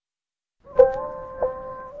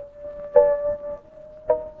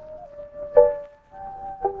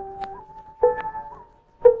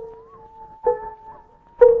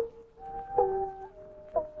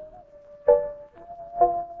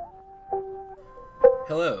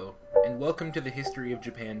Hello, and welcome to the History of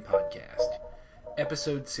Japan podcast,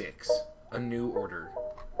 Episode 6, A New Order.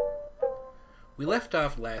 We left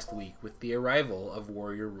off last week with the arrival of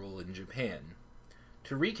warrior rule in Japan.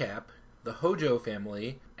 To recap, the Hojo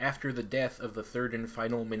family, after the death of the third and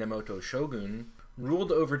final Minamoto shogun,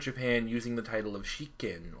 ruled over Japan using the title of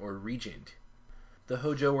Shikken, or regent. The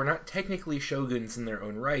Hojo were not technically shoguns in their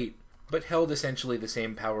own right, but held essentially the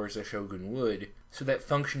same powers a shogun would, so that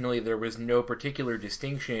functionally there was no particular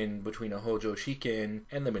distinction between a Hojo Shikken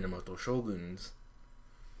and the Minamoto shoguns.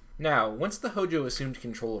 Now, once the Hojo assumed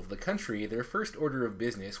control of the country, their first order of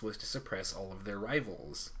business was to suppress all of their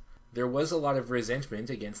rivals. There was a lot of resentment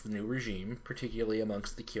against the new regime, particularly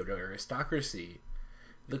amongst the Kyoto aristocracy.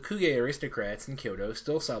 The Kuge aristocrats in Kyoto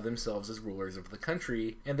still saw themselves as rulers of the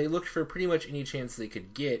country, and they looked for pretty much any chance they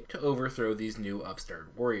could get to overthrow these new upstart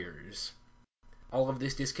warriors. All of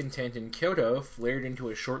this discontent in Kyoto flared into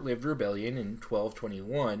a short-lived rebellion in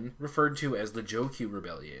 1221, referred to as the Jokyu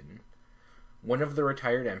Rebellion. One of the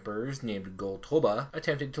retired emperors, named Go-Toba,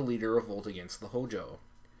 attempted to lead a revolt against the Hojo.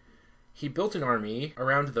 He built an army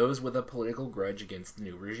around those with a political grudge against the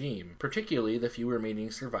new regime, particularly the few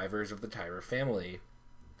remaining survivors of the Taira family.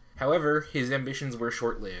 However, his ambitions were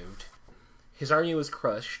short-lived. His army was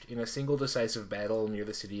crushed in a single decisive battle near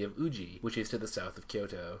the city of Uji, which is to the south of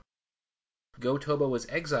Kyoto. Go-Toba was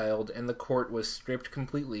exiled, and the court was stripped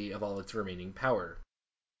completely of all its remaining power.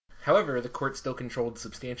 However, the court still controlled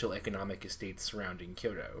substantial economic estates surrounding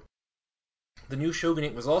Kyoto. The new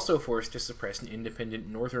shogunate was also forced to suppress an independent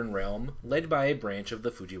northern realm led by a branch of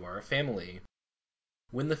the Fujiwara family.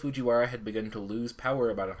 When the Fujiwara had begun to lose power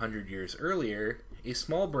about 100 years earlier, a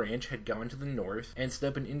small branch had gone to the north and set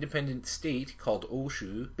up an independent state called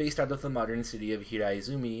Oshu, based out of the modern city of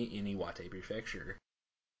Hiraizumi in Iwate Prefecture.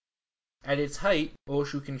 At its height,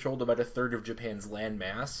 Oshu controlled about a third of Japan's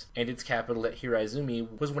landmass, and its capital at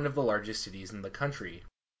Hiraizumi was one of the largest cities in the country.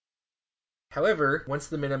 However, once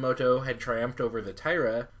the Minamoto had triumphed over the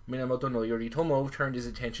Taira, Minamoto no Yoritomo turned his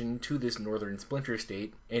attention to this northern splinter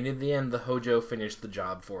state, and in the end the Hojo finished the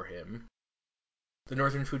job for him. The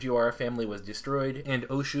northern Fujiwara family was destroyed, and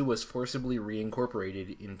Oshu was forcibly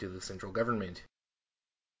reincorporated into the central government.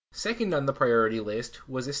 Second on the priority list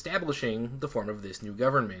was establishing the form of this new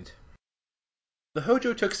government. The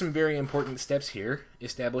Hojo took some very important steps here,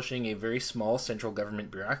 establishing a very small central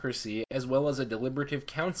government bureaucracy, as well as a deliberative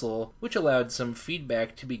council which allowed some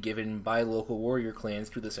feedback to be given by local warrior clans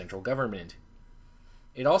to the central government.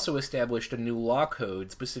 It also established a new law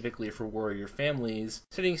code specifically for warrior families,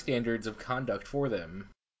 setting standards of conduct for them.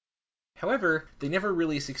 However, they never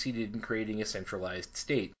really succeeded in creating a centralized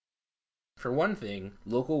state. For one thing,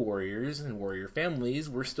 local warriors and warrior families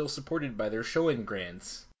were still supported by their shoin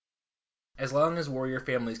grants. As long as warrior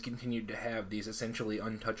families continued to have these essentially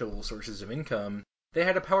untouchable sources of income, they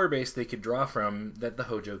had a power base they could draw from that the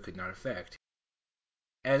Hojo could not affect.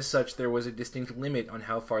 As such, there was a distinct limit on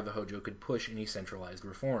how far the Hojo could push any centralized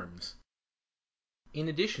reforms. In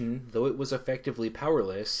addition, though it was effectively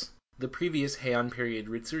powerless, the previous Heian period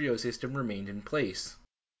Ritsuryo system remained in place.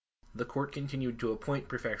 The court continued to appoint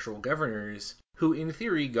prefectural governors, who in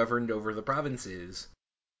theory governed over the provinces.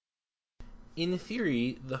 In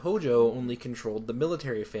theory, the Hojo only controlled the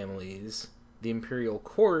military families. The imperial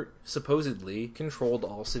court, supposedly, controlled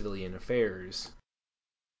all civilian affairs.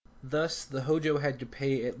 Thus, the Hojo had to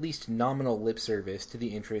pay at least nominal lip service to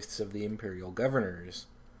the interests of the imperial governors.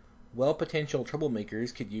 While potential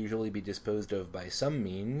troublemakers could usually be disposed of by some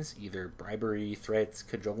means, either bribery, threats,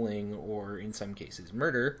 cajoling, or in some cases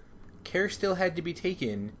murder, care still had to be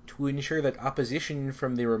taken to ensure that opposition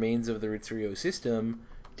from the remains of the Ritsuryo system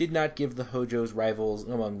did not give the Hojo's rivals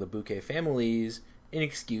among the Buke families an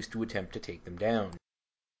excuse to attempt to take them down.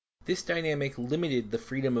 This dynamic limited the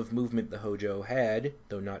freedom of movement the Hojo had,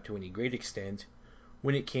 though not to any great extent,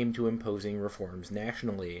 when it came to imposing reforms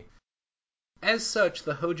nationally. As such,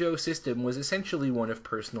 the Hojo system was essentially one of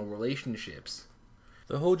personal relationships.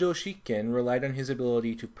 The Hojo Shikken relied on his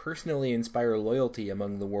ability to personally inspire loyalty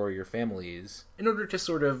among the warrior families, in order to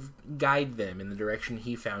sort of guide them in the direction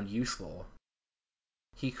he found useful.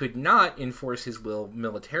 He could not enforce his will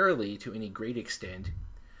militarily to any great extent,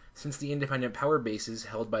 since the independent power bases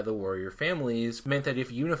held by the warrior families meant that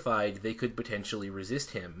if unified they could potentially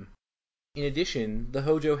resist him. In addition, the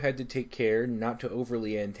Hojo had to take care not to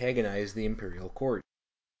overly antagonize the imperial court.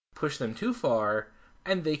 Push them too far,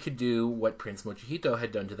 and they could do what Prince Mochihito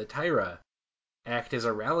had done to the Taira, act as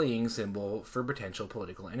a rallying symbol for potential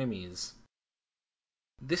political enemies.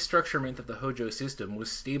 This structure meant that the Hojo system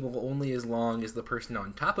was stable only as long as the person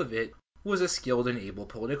on top of it was a skilled and able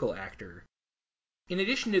political actor. In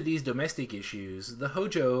addition to these domestic issues, the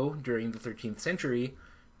Hojo, during the 13th century,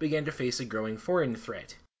 began to face a growing foreign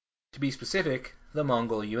threat. To be specific, the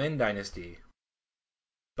Mongol Yuan dynasty.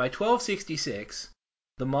 By 1266,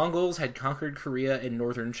 the Mongols had conquered Korea and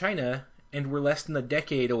northern China and were less than a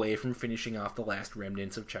decade away from finishing off the last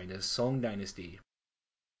remnants of China's Song dynasty.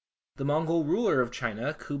 The Mongol ruler of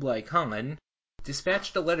China, Kublai Khan,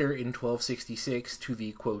 dispatched a letter in 1266 to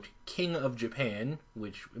the, quote, King of Japan,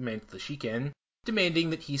 which meant the Shiken, demanding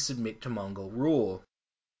that he submit to Mongol rule.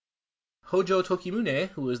 Hojo Tokimune,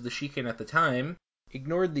 who was the Shiken at the time,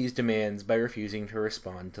 ignored these demands by refusing to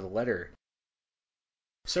respond to the letter.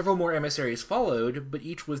 Several more emissaries followed, but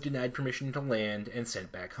each was denied permission to land and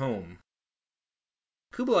sent back home.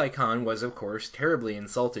 Kublai Khan was, of course, terribly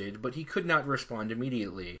insulted, but he could not respond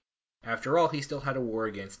immediately. After all, he still had a war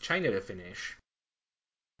against China to finish.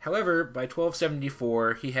 However, by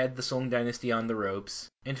 1274, he had the Song dynasty on the ropes,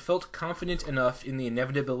 and felt confident enough in the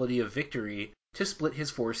inevitability of victory to split his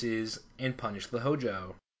forces and punish the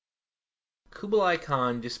Hojo. Kublai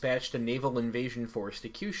Khan dispatched a naval invasion force to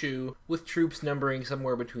Kyushu with troops numbering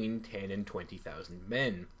somewhere between 10 and 20,000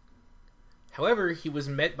 men. However, he was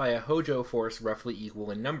met by a Hojo force roughly equal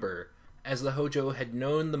in number, as the Hojo had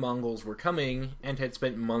known the Mongols were coming and had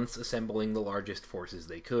spent months assembling the largest forces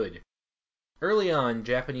they could. Early on,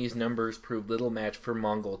 Japanese numbers proved little match for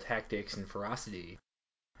Mongol tactics and ferocity.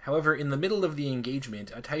 However, in the middle of the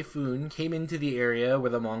engagement, a typhoon came into the area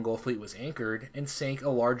where the Mongol fleet was anchored and sank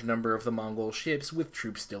a large number of the Mongol ships with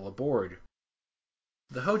troops still aboard.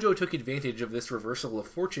 The Hojo took advantage of this reversal of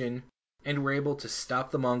fortune and were able to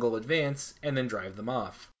stop the Mongol advance and then drive them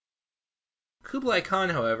off. Kublai Khan,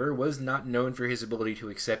 however, was not known for his ability to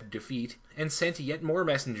accept defeat and sent yet more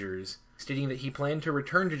messengers, stating that he planned to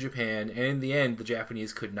return to Japan, and in the end the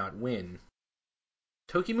Japanese could not win.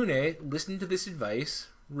 Tokimune listened to this advice,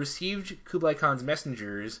 received Kublai Khan's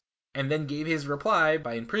messengers, and then gave his reply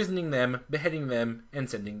by imprisoning them, beheading them, and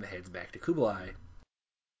sending the heads back to Kublai.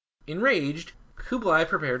 Enraged, Kublai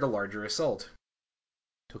prepared a larger assault.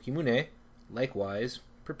 Tokimune, likewise,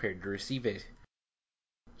 prepared to receive it.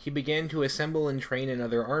 He began to assemble and train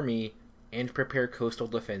another army, and prepare coastal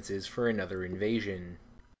defenses for another invasion.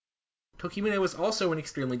 Tokimune was also an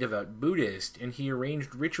extremely devout Buddhist, and he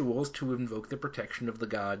arranged rituals to invoke the protection of the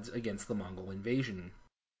gods against the Mongol invasion.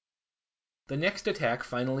 The next attack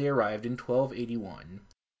finally arrived in 1281,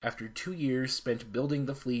 after 2 years spent building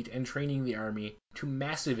the fleet and training the army to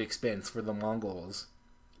massive expense for the Mongols.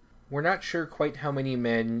 We're not sure quite how many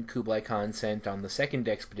men Kublai Khan sent on the second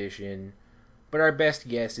expedition, but our best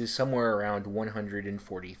guess is somewhere around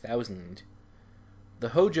 140,000. The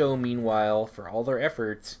Hojo, meanwhile, for all their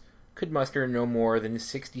efforts, could muster no more than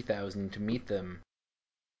 60,000 to meet them.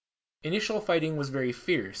 Initial fighting was very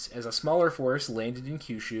fierce, as a smaller force landed in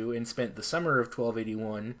Kyushu and spent the summer of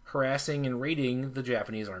 1281 harassing and raiding the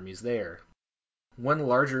Japanese armies there. One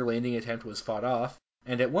larger landing attempt was fought off,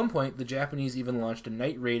 and at one point the Japanese even launched a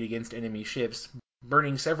night raid against enemy ships,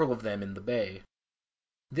 burning several of them in the bay.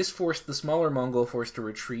 This forced the smaller Mongol force to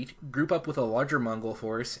retreat, group up with a larger Mongol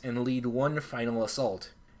force, and lead one final assault.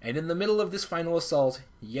 And in the middle of this final assault,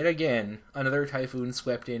 yet again, another typhoon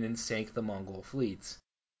swept in and sank the Mongol fleets.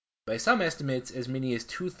 By some estimates, as many as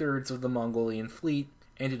 2/3 of the Mongolian fleet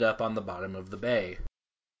ended up on the bottom of the bay.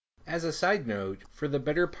 As a side note, for the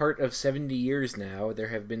better part of 70 years now, there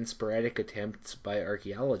have been sporadic attempts by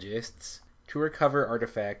archaeologists to recover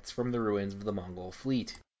artifacts from the ruins of the Mongol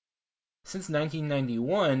fleet. Since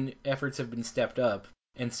 1991, efforts have been stepped up,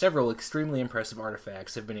 and several extremely impressive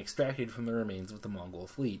artifacts have been extracted from the remains of the Mongol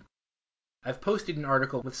fleet. I've posted an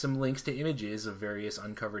article with some links to images of various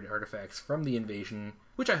uncovered artifacts from the invasion,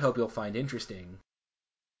 which I hope you'll find interesting.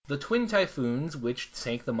 The twin typhoons, which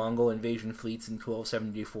sank the Mongol invasion fleets in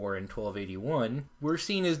 1274 and 1281, were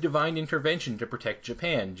seen as divine intervention to protect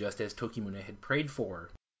Japan, just as Tokimune had prayed for.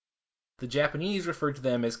 The Japanese referred to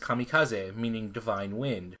them as kamikaze, meaning divine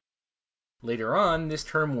wind. Later on, this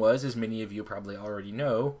term was, as many of you probably already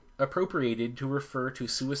know, appropriated to refer to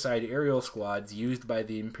suicide aerial squads used by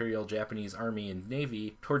the Imperial Japanese Army and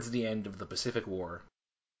Navy towards the end of the Pacific War.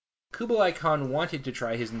 Kublai Khan wanted to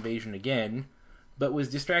try his invasion again, but was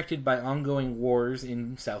distracted by ongoing wars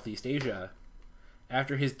in Southeast Asia.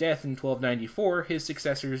 After his death in 1294, his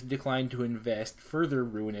successors declined to invest further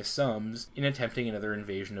ruinous sums in attempting another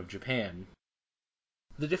invasion of Japan.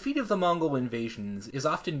 The defeat of the Mongol invasions is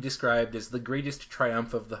often described as the greatest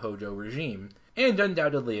triumph of the Hojo regime, and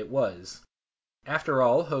undoubtedly it was. After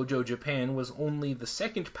all, Hojo Japan was only the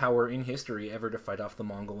second power in history ever to fight off the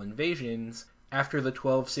Mongol invasions, after the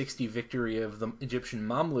 1260 victory of the Egyptian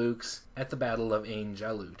Mamluks at the Battle of Ain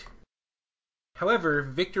Jalut. However,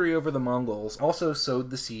 victory over the Mongols also sowed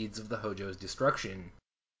the seeds of the Hojo's destruction.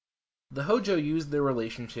 The Hojo used their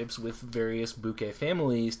relationships with various buke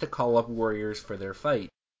families to call up warriors for their fight.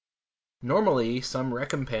 Normally, some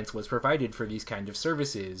recompense was provided for these kind of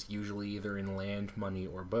services, usually either in land, money,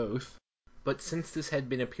 or both. But since this had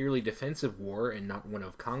been a purely defensive war and not one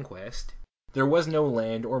of conquest, there was no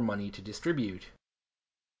land or money to distribute.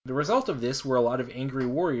 The result of this were a lot of angry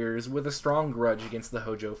warriors with a strong grudge against the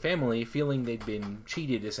Hojo family, feeling they'd been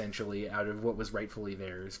cheated essentially out of what was rightfully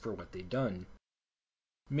theirs for what they'd done.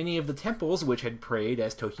 Many of the temples which had prayed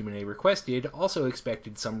as Tokimune requested also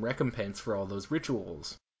expected some recompense for all those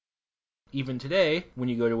rituals. Even today, when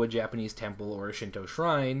you go to a Japanese temple or a Shinto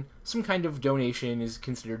shrine, some kind of donation is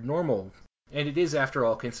considered normal, and it is, after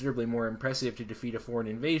all, considerably more impressive to defeat a foreign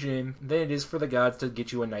invasion than it is for the gods to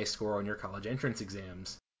get you a nice score on your college entrance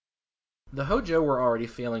exams. The Hojo were already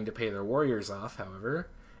failing to pay their warriors off, however,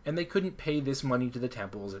 and they couldn't pay this money to the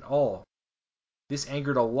temples at all. This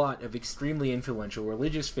angered a lot of extremely influential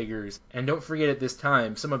religious figures, and don't forget at this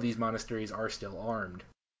time, some of these monasteries are still armed.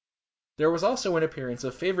 There was also an appearance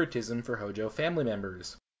of favoritism for Hojo family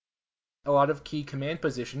members. A lot of key command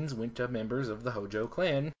positions went to members of the Hojo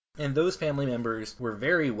clan, and those family members were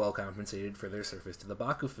very well compensated for their service to the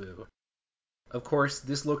bakufu. Of course,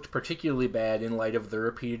 this looked particularly bad in light of the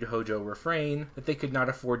repeated Hojo refrain that they could not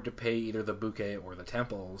afford to pay either the buke or the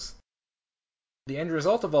temples. The end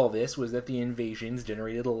result of all this was that the invasions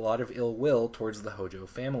generated a lot of ill will towards the Hojo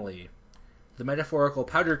family. The metaphorical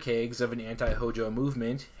powder kegs of an anti-Hojo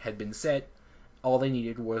movement had been set, all they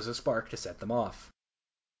needed was a spark to set them off.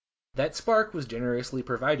 That spark was generously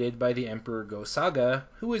provided by the Emperor Go-Saga,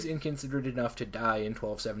 who was inconsiderate enough to die in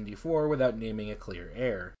 1274 without naming a clear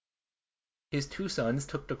heir. His two sons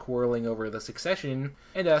took to quarreling over the succession,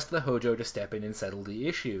 and asked the Hojo to step in and settle the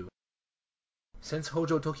issue. Since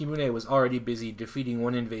Hojo Tokimune was already busy defeating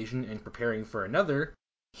one invasion and preparing for another,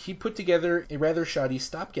 he put together a rather shoddy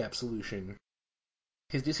stopgap solution.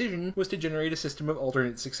 His decision was to generate a system of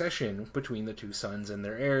alternate succession between the two sons and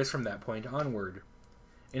their heirs from that point onward.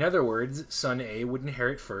 In other words, son A would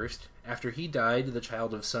inherit first, after he died the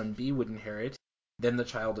child of son B would inherit, then the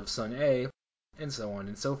child of son A, and so on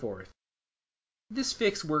and so forth. This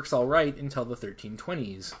fix works alright until the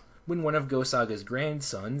 1320s, when one of Go-Saga's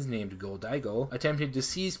grandsons, named Go-Daigo, attempted to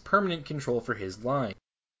seize permanent control for his line.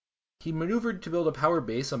 He maneuvered to build a power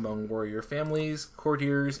base among warrior families,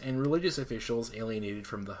 courtiers, and religious officials alienated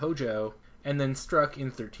from the Hojo, and then struck in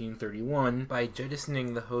 1331 by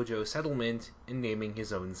jettisoning the Hojo settlement and naming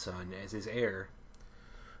his own son as his heir.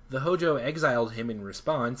 The Hojo exiled him in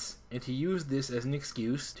response, and he used this as an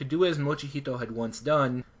excuse to do as Mochihito had once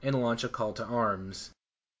done and launch a call to arms.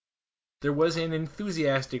 There was an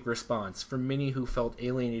enthusiastic response from many who felt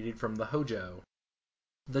alienated from the Hojo.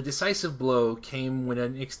 The decisive blow came when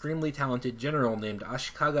an extremely talented general named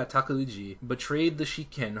Ashikaga Takauji betrayed the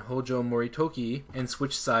Shikken Hojo Moritoki and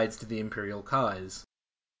switched sides to the imperial cause.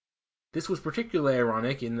 This was particularly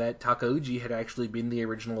ironic in that Takauji had actually been the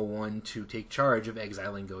original one to take charge of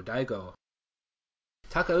exiling Go-Daigo.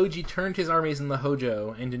 Takauji turned his armies in the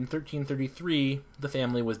Hojo, and in 1333 the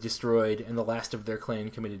family was destroyed and the last of their clan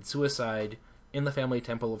committed suicide in the family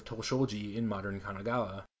temple of Toshoji in modern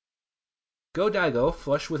Kanagawa. Go-Daigo,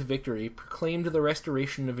 flush with victory, proclaimed the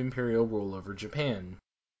restoration of imperial rule over Japan.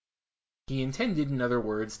 He intended, in other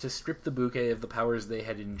words, to strip the buke of the powers they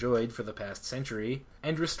had enjoyed for the past century,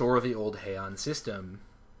 and restore the old Heian system.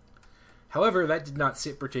 However, that did not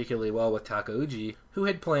sit particularly well with Takauji, who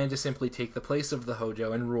had planned to simply take the place of the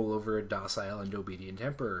Hojo and rule over a docile and obedient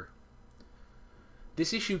emperor.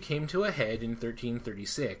 This issue came to a head in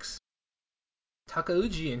 1336.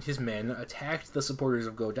 Takauji and his men attacked the supporters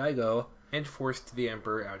of Go-Daigo and forced the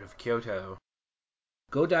emperor out of Kyoto.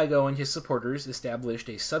 Go-Daigo and his supporters established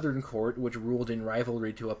a southern court which ruled in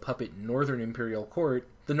rivalry to a puppet northern imperial court,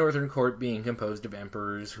 the northern court being composed of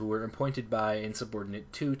emperors who were appointed by and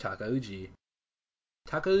subordinate to Takauji.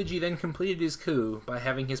 Takauji then completed his coup by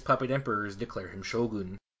having his puppet emperors declare him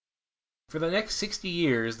shogun. For the next 60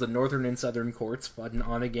 years, the northern and southern courts fought an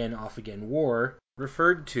on-again, off-again war,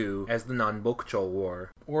 referred to as the Nanbokucho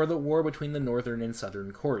War, or the war between the northern and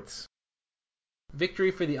southern courts.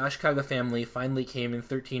 Victory for the Ashikaga family finally came in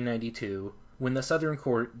 1392, when the southern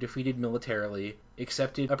court, defeated militarily,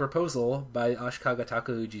 accepted a proposal by Ashikaga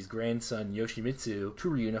Takauji's grandson Yoshimitsu to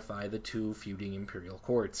reunify the two feuding imperial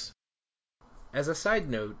courts. As a side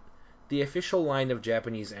note, the official line of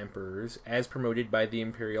Japanese emperors, as promoted by the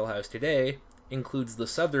imperial house today, includes the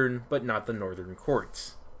southern but not the northern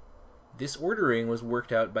courts. This ordering was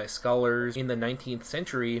worked out by scholars in the 19th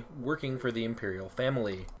century working for the imperial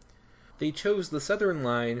family. They chose the southern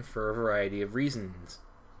line for a variety of reasons.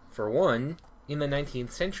 For one, in the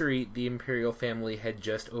 19th century, the imperial family had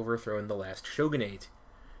just overthrown the last shogunate,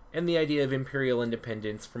 and the idea of imperial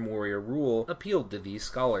independence from warrior rule appealed to these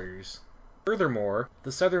scholars. Furthermore,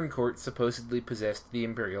 the southern court supposedly possessed the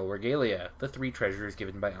imperial regalia, the 3 treasures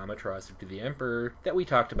given by Amaterasu to the emperor that we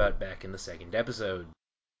talked about back in the 2nd episode.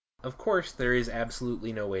 Of course, there is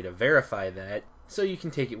absolutely no way to verify that, so you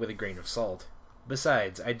can take it with a grain of salt.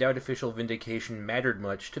 Besides, I doubt official vindication mattered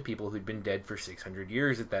much to people who'd been dead for 600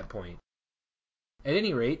 years at that point. At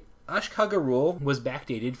any rate, Ashikaga rule was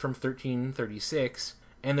backdated from 1336,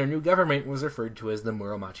 and their new government was referred to as the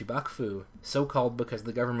Muromachi Bakufu, so called because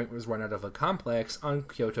the government was run out of a complex on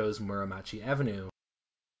Kyoto's Muromachi Avenue.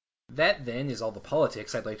 That, then, is all the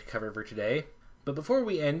politics I'd like to cover for today, but before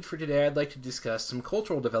we end for today, I'd like to discuss some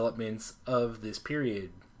cultural developments of this period.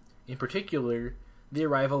 In particular, the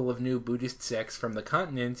arrival of new Buddhist sects from the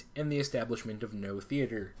continent and the establishment of Noh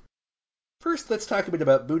theater. First, let's talk a bit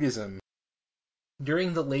about Buddhism.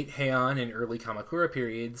 During the late Heian and early Kamakura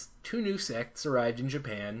periods, 2 new sects arrived in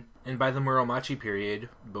Japan, and by the Muromachi period,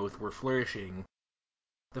 both were flourishing.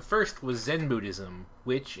 The first was Zen Buddhism,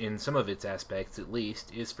 which, in some of its aspects at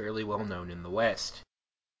least, is fairly well known in the West.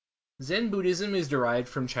 Zen Buddhism is derived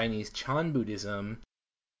from Chinese Chan Buddhism.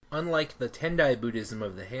 Unlike the Tendai Buddhism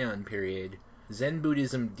of the Heian period, Zen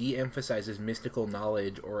Buddhism de-emphasizes mystical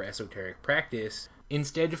knowledge or esoteric practice,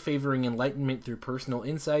 instead favoring enlightenment through personal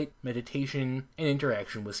insight, meditation, and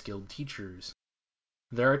interaction with skilled teachers.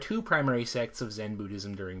 There are 2 primary sects of Zen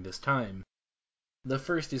Buddhism during this time. The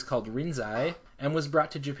first is called Rinzai, and was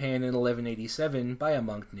brought to Japan in 1187 by a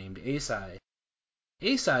monk named Eisai.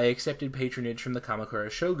 Eisai accepted patronage from the Kamakura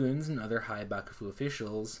shoguns and other high bakufu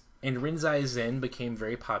officials, and Rinzai Zen became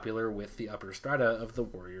very popular with the upper strata of the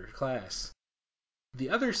warrior class.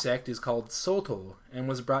 The other sect is called Soto, and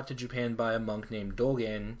was brought to Japan by a monk named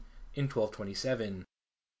Dogen in 1227.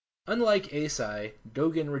 Unlike Eisai,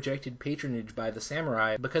 Dogen rejected patronage by the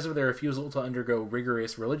samurai because of their refusal to undergo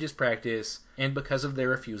rigorous religious practice, and because of their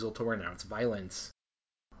refusal to renounce violence.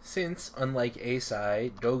 Since, unlike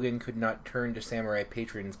Eisai, Dogen could not turn to samurai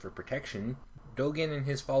patrons for protection, Dogen and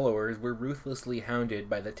his followers were ruthlessly hounded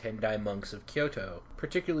by the Tendai monks of Kyoto,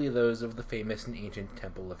 particularly those of the famous and ancient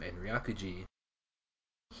temple of Enryakuji.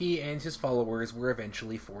 He and his followers were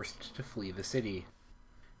eventually forced to flee the city.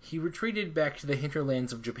 He retreated back to the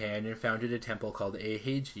hinterlands of Japan and founded a temple called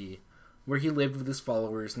Eiheiji, where he lived with his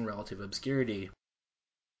followers in relative obscurity.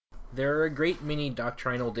 There are a great many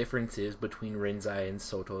doctrinal differences between Rinzai and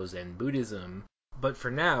Soto Zen Buddhism, but for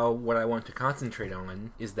now, what I want to concentrate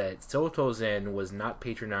on is that Soto Zen was not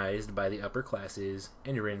patronized by the upper classes,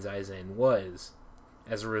 and Rinzai Zen was.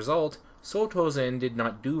 As a result, Soto Zen did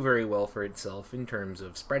not do very well for itself in terms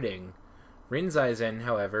of spreading. Rinzai Zen,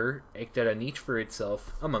 however, eked out a niche for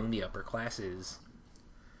itself among the upper classes.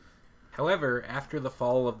 However, after the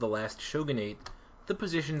fall of the last shogunate, the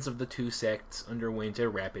positions of the 2 sects underwent a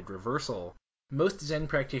rapid reversal. Most Zen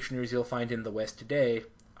practitioners you'll find in the West today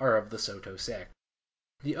are of the Soto sect.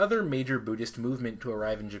 The other major Buddhist movement to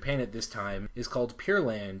arrive in Japan at this time is called Pure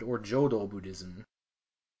Land or Jodo Buddhism.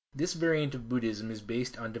 This variant of Buddhism is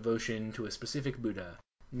based on devotion to a specific Buddha,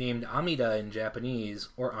 named Amida in Japanese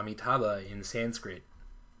or Amitabha in Sanskrit.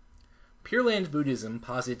 Pure Land Buddhism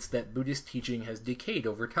posits that Buddhist teaching has decayed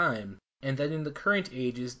over time, and that in the current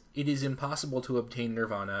age it is impossible to obtain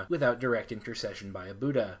nirvana without direct intercession by a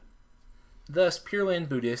Buddha. Thus, Pure Land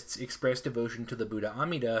Buddhists express devotion to the Buddha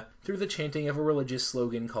Amida through the chanting of a religious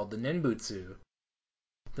slogan called the Nenbutsu.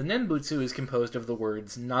 The Nenbutsu is composed of the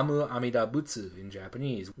words Namu Amida Butsu in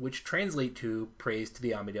Japanese, which translate to praise to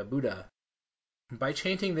the Amida Buddha. By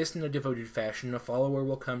chanting this in a devoted fashion, a follower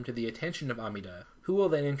will come to the attention of Amida, who will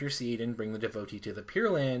then intercede and bring the devotee to the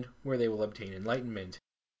Pure Land, where they will obtain enlightenment.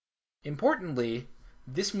 Importantly,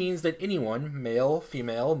 this means that anyone, male,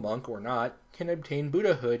 female, monk, or not, can obtain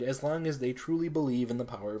Buddhahood as long as they truly believe in the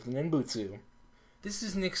power of the Nenbutsu. This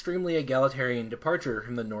is an extremely egalitarian departure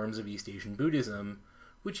from the norms of East Asian Buddhism,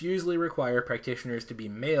 which usually require practitioners to be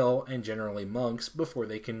male and generally monks before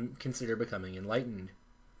they can consider becoming enlightened.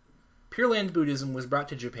 Pure Land Buddhism was brought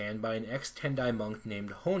to Japan by an ex-Tendai monk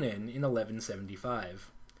named Honen in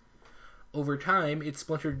 1175. Over time, it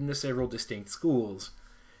splintered into several distinct schools,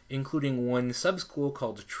 including one sub-school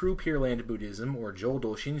called True Pure Land Buddhism, or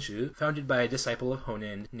Jodo Shinshu, founded by a disciple of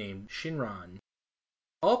Honen named Shinran.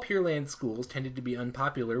 All Pure Land schools tended to be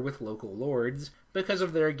unpopular with local lords because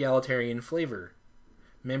of their egalitarian flavor.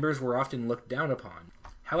 Members were often looked down upon.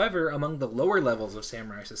 However, among the lower levels of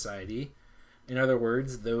samurai society, in other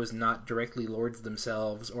words, those not directly lords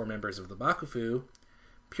themselves or members of the bakufu,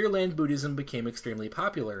 Pure Land Buddhism became extremely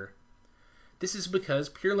popular. This is because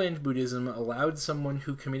Pure Land Buddhism allowed someone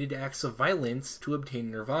who committed acts of violence to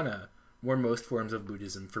obtain nirvana, where most forms of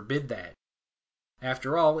Buddhism forbid that.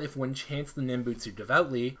 After all, if one chants the Nembutsu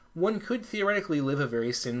devoutly, one could theoretically live a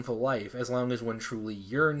very sinful life as long as one truly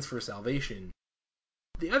yearns for salvation.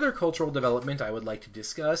 The other cultural development I would like to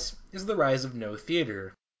discuss is the rise of Noh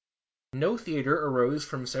theater. Noh theater arose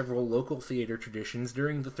from several local theater traditions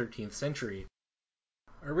during the 13th century.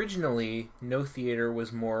 Originally, Noh theater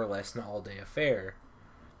was more or less an all-day affair.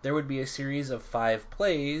 There would be a series of 5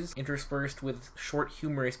 plays interspersed with short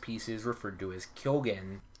humorous pieces referred to as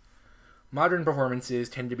kyogen. Modern performances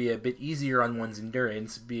tend to be a bit easier on one's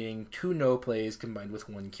endurance, being 2 Noh plays combined with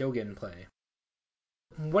 1 kyogen play.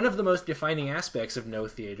 One of the most defining aspects of Noh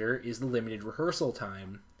theater is the limited rehearsal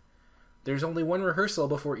time. There's only 1 rehearsal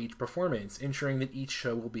before each performance, ensuring that each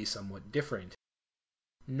show will be somewhat different.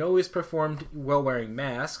 Noh is performed while wearing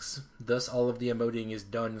masks, thus all of the emoting is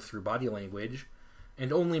done through body language,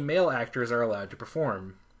 and only male actors are allowed to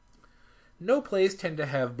perform. Noh plays tend to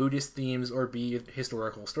have Buddhist themes or be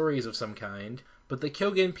historical stories of some kind, but the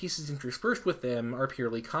kyogen pieces interspersed with them are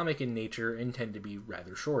purely comic in nature and tend to be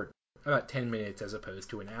rather short, about 10 minutes as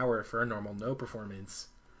opposed to an hour for a normal Noh performance.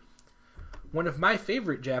 One of my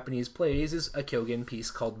favorite Japanese plays is a kyogen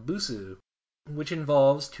piece called Busu, which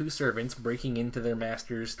involves 2 servants breaking into their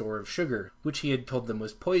master's store of sugar, which he had told them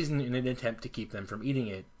was poison in an attempt to keep them from eating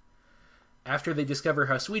it. After they discover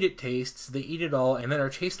how sweet it tastes, they eat it all and then are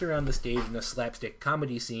chased around the stage in a slapstick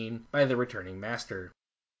comedy scene by the returning master.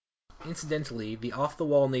 Incidentally, the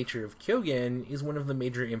off-the-wall nature of kyogen is one of the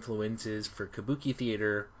major influences for kabuki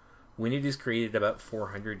theater when it is created about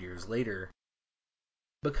 400 years later.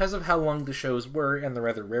 Because of how long the shows were and the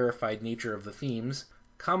rather rarefied nature of the themes,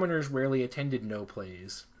 commoners rarely attended Noh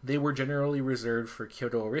plays. They were generally reserved for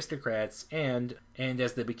Kyoto aristocrats and,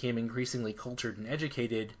 as they became increasingly cultured and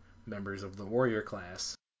educated, members of the warrior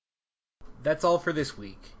class. That's all for this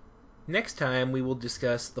week. Next time we will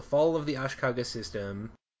discuss the fall of the Ashikaga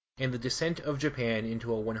system and the descent of Japan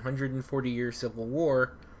into a 140-year civil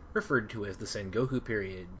war referred to as the Sengoku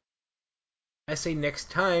period. I say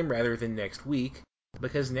next time rather than next week,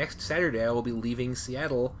 because next Saturday I will be leaving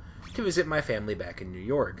Seattle to visit my family back in New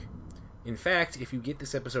York. In fact, if you get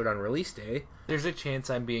this episode on release day, there's a chance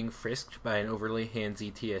I'm being frisked by an overly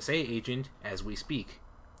handsy TSA agent as we speak.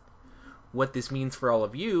 What this means for all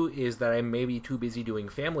of you is that I may be too busy doing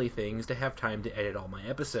family things to have time to edit all my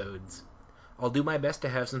episodes. I'll do my best to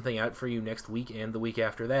have something out for you next week and the week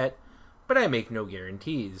after that, but I make no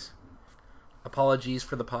guarantees. Apologies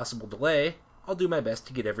for the possible delay. I'll do my best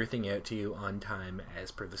to get everything out to you on time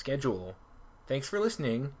as per the schedule. Thanks for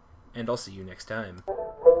listening, and I'll see you next time.